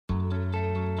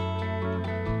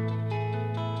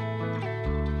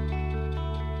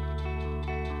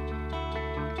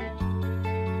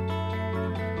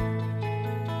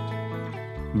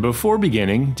Before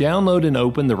beginning, download and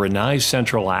open the Rinnai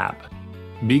Central app.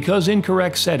 Because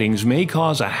incorrect settings may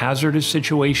cause a hazardous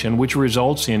situation which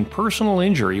results in personal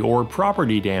injury or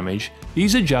property damage,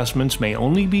 these adjustments may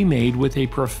only be made with a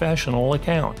professional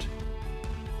account.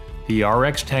 The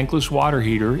RX tankless water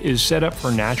heater is set up for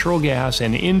natural gas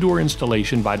and indoor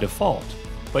installation by default,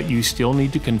 but you still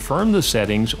need to confirm the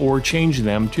settings or change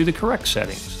them to the correct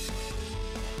settings.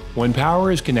 When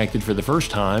power is connected for the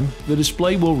first time, the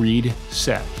display will read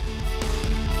Set.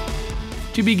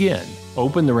 To begin,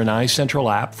 open the Rinnai Central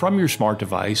app from your smart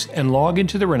device and log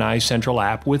into the Rinnai Central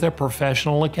app with a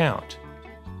professional account.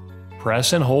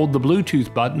 Press and hold the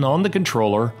Bluetooth button on the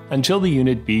controller until the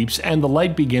unit beeps and the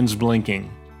light begins blinking.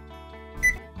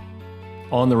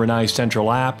 On the Rinnai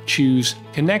Central app, choose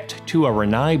Connect to a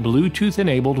Rinnai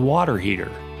Bluetooth-enabled water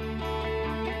heater.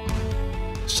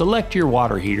 Select your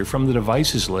water heater from the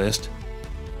devices list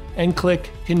and click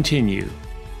Continue.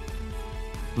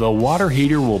 The water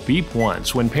heater will beep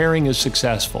once when pairing is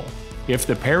successful. If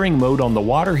the pairing mode on the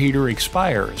water heater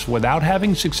expires without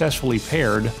having successfully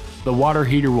paired, the water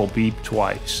heater will beep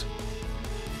twice.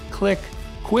 Click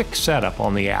Quick Setup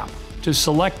on the app to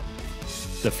select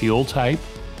the fuel type,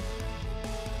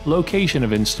 location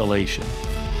of installation,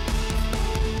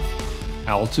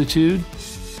 altitude,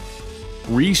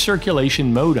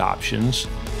 recirculation mode options,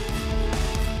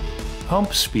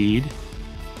 pump speed,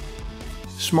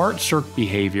 smart circ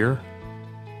behavior,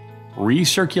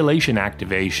 recirculation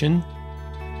activation,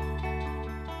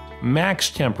 max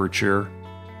temperature,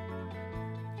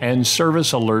 and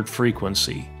service alert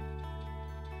frequency.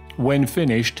 When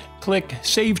finished, click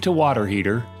Save to Water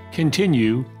Heater,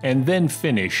 Continue, and then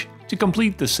Finish to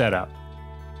complete the setup.